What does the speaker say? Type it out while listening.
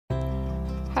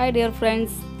Hi dear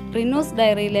friends, Rinus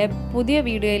ഡയറിയിലെ പുതിയ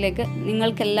വീഡിയോയിലേക്ക്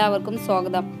നിങ്ങൾക്കെല്ലാവർക്കും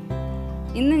സ്വാഗതം.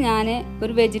 ഇന്ന് ഞാൻ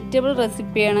ഒരു വെജിറ്റബിൾ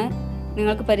റെസിപ്പിയാണ്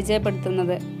നിങ്ങൾക്ക്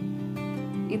പരിചയപ്പെടുത്തുന്നത്.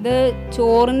 ഇത്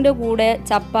ചോറിൻ്റെ കൂടെ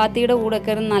ചപ്പാത്തിയുടെ കൂടെ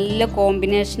ഒക്കെ ഒരു നല്ല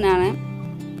കോമ്പിനേഷനാണ്.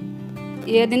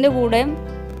 ഏതിൻ്റെ കൂടെ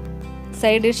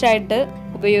സൈഡ് ഡിഷായിട്ട്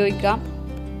ഉപയോഗിക്കാം.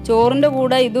 ചോറിൻ്റെ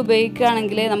കൂടെ ഇത്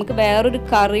ഉപയോഗിക്കുകയാണെങ്കിൽ നമുക്ക് വേറൊരു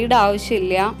കറിയുടെ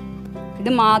ആവശ്യമില്ല.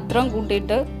 ഇത് മാത്രം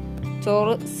കൂട്ടിയിട്ട്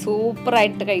ചോറ്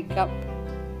സൂപ്പറായിട്ട് കഴിക്കാം.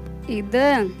 ഇത്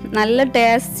നല്ല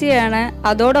ടേസ്റ്റിയാണ്,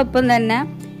 അതോടൊപ്പം തന്നെ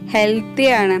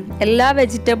ഹെൽത്തിയാണ്. എല്ലാ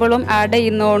വെജിറ്റബിളും ആഡ്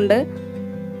ചെയ്യുന്നതുകൊണ്ട്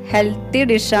ഹെൽത്തി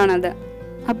ഡിഷാണത്.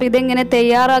 അപ്പോൾ ഇതെങ്ങനെ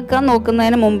തയ്യാറാക്കാൻ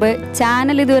നോക്കുന്നതിന് മുമ്പ്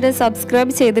ചാനൽ ഇതുവരെ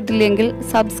സബ്സ്ക്രൈബ് ചെയ്തിട്ടില്ലെങ്കിൽ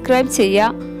സബ്സ്ക്രൈബ്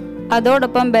ചെയ്യുക.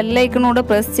 അതോടൊപ്പം ബെല്ലൈക്കണോട്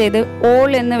പ്രസ് ചെയ്ത് ഓൾ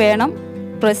എന്ന് വേണം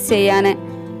പ്രസ് ചെയ്യാൻ.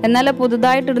 എന്നാലേ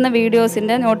പുതുതായിട്ടിടുന്ന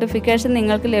വീഡിയോസിൻ്റെ നോട്ടിഫിക്കേഷൻ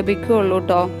നിങ്ങൾക്ക് ലഭിക്കുകയുള്ളൂ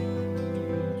കേട്ടോ.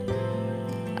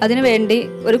 അതിനുവേണ്ടി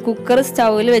ഒരു കുക്കർ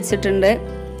സ്റ്റൗവിൽ വെച്ചിട്ടുണ്ട്.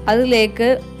 അതിലേക്ക്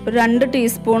ഒരു 2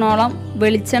 ടീസ്പൂണോളം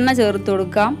വെളിച്ചെണ്ണ ചേർത്ത്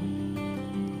കൊടുക്കാം.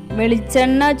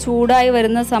 വെളിച്ചെണ്ണ ചൂടായി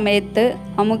വരുന്ന സമയത്ത്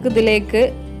നമുക്കിതിലേക്ക്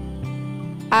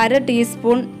 1/2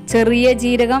 ടീസ്പൂൺ ചെറിയ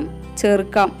ജീരകം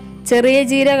ചേർക്കാം. ചെറിയ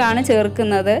ജീരകമാണ്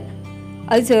ചേർക്കുന്നത്,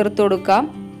 അത് ചേർത്ത് കൊടുക്കാം.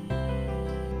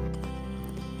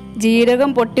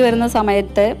 ജീരകം പൊട്ടി വരുന്ന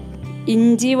സമയത്ത്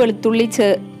ഇഞ്ചി വെളുത്തുള്ളി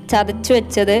ചതച്ച്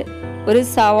വെച്ചത്, ഒരു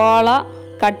സവാള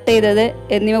കട്ട് ചെയ്തത്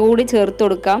എന്നിവ കൂടി ചേർത്ത്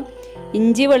കൊടുക്കാം.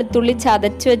 ഇഞ്ചി വെളുത്തുള്ളി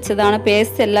ചതച്ച് വെച്ചതാണ്,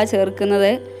 പേസ്റ്റ് അല്ല ചേർക്കുന്നത്.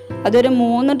 അതൊരു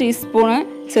 3 ടീസ്പൂണ്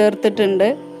ചേർത്തിട്ടുണ്ട്.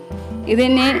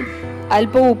 ഇതിന്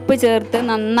അല്പം ഉപ്പ് ചേർത്ത്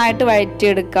നന്നായിട്ട്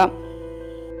വഴറ്റിയെടുക്കാം.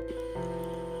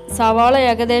 സവാള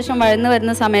ഏകദേശം വഴന്ന്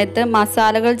വരുന്ന സമയത്ത്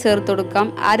മസാലകൾ ചേർത്ത് കൊടുക്കാം.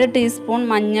 1/2 ടീസ്പൂൺ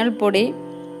മഞ്ഞൾപ്പൊടി,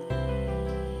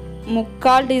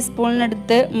 3/4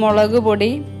 ടീസ്പൂണിനടുത്ത് മുളക്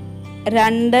പൊടി,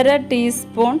 2.5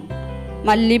 ടീസ്പൂൺ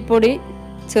മല്ലിപ്പൊടി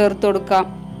ചേർത്ത് കൊടുക്കാം.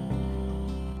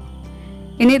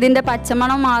 ഇനി ഇതിൻ്റെ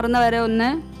പച്ചമണം മാറുന്ന വരെ ഒന്ന്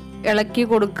ഇളക്കി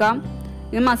കൊടുക്കാം.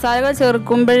 ഈ മസാലകൾ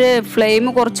ചേർക്കുമ്പോൾ ഫ്ലെയിം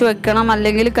കുറച്ച് വെക്കണം,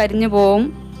 അല്ലെങ്കിൽ കരിഞ്ഞു പോവും.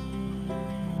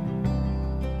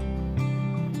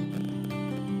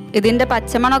 ഇതിൻ്റെ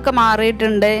പച്ചമണമൊക്കെ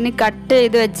മാറിയിട്ടുണ്ട്. ഇനി കട്ട്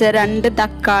ചെയ്ത് വെച്ച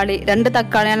 2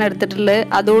 തക്കാളിയാണ് എടുത്തിട്ടുള്ളത്.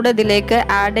 അതുകൂടെ ഇതിലേക്ക്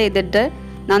ആഡ് ചെയ്തിട്ട്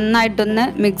നന്നായിട്ടൊന്ന്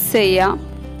മിക്സ് ചെയ്യാം.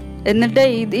 എന്നിട്ട്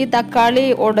ഈ തക്കാളി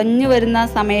ഉടഞ്ഞു വരുന്ന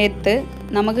സമയത്ത്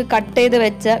നമുക്ക് കട്ട് ചെയ്ത്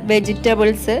വെച്ച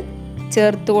വെജിറ്റബിൾസ്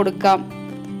ചേർത്ത് കൊടുക്കാം.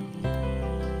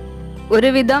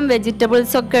 ഒരുവിധം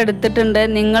വെജിറ്റബിൾസൊക്കെ എടുത്തിട്ടുണ്ട്.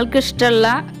 നിങ്ങൾക്ക് ഇഷ്ടമുള്ള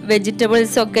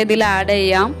വെജിറ്റബിൾസൊക്കെ ഇതിൽ ആഡ്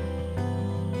ചെയ്യാം.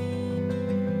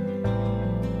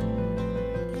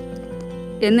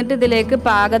 എന്നിട്ട് ഇതിലേക്ക്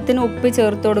പാകത്തിന് ഉപ്പ്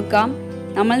ചേർത്ത് കൊടുക്കാം.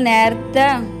 നമ്മൾ നേരത്തെ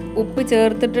ഉപ്പ്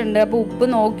ചേർത്തിട്ടുണ്ട്, അപ്പോൾ ഉപ്പ്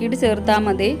നോക്കിയിട്ട് ചേർത്താൽ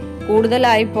മതി,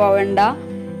 കൂടുതലായി പോവേണ്ട.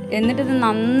 എന്നിട്ട് ഇത്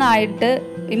നന്നായിട്ട്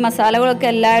ഈ മസാലകളൊക്കെ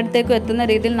എല്ലായിടത്തേക്കും എത്തുന്ന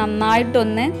രീതിയിൽ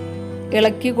നന്നായിട്ടൊന്ന്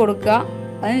ഇളക്കി കൊടുക്കുക.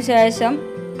 അതിനുശേഷം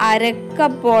 1/2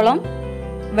 കപ്പോളം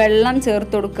വെള്ളം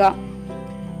ചേർത്ത് കൊടുക്കുക.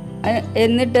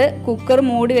 എന്നിട്ട് കുക്കർ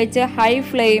മൂടി വെച്ച് ഹൈ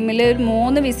ഫ്ലെയിമിൽ ഒരു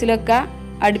 3 വിസിലൊക്കെ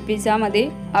അടുപ്പിച്ചാൽ മതി.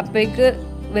 അപ്പോഴേക്ക്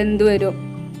വെന്ത് വരും.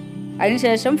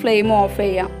 അതിനുശേഷം ഫ്ലെയിം ഓഫ്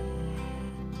ചെയ്യാം.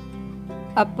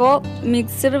 അപ്പോൾ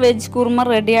മിക്സ്ഡ് വെജ് കുർമ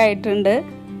റെഡി ആയിട്ടുണ്ട്.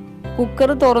 കുക്കർ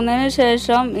തുറന്നതിന്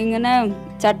ശേഷം ഇങ്ങനെ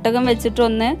ചട്ടകം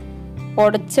വെച്ചിട്ടൊന്ന്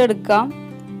ഉടച്ചെടുക്കാം.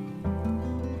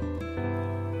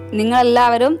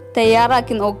 നിങ്ങളെല്ലാവരും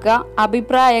തയ്യാറാക്കി നോക്കുക.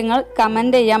 അഭിപ്രായങ്ങൾ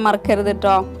കമൻ്റ് ചെയ്യാൻ മറക്കരുത്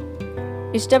കേട്ടോ.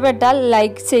 ഇഷ്ടപ്പെട്ടാൽ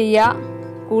ലൈക്ക് ചെയ്യുക,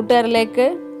 കൂട്ടുകാരിലേക്ക്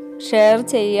ഷെയർ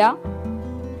ചെയ്യുക.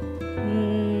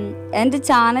 എൻ്റെ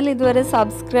ചാനൽ ഇതുവരെ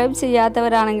സബ്സ്ക്രൈബ്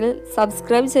ചെയ്യാത്തവരാണെങ്കിൽ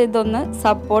സബ്സ്ക്രൈബ് ചെയ്തൊന്ന്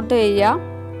സപ്പോർട്ട് ചെയ്യുക.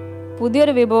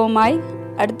 പുതിയൊരു വിഭവമായി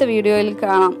അടുത്ത വീഡിയോയിൽ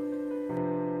കാണാം.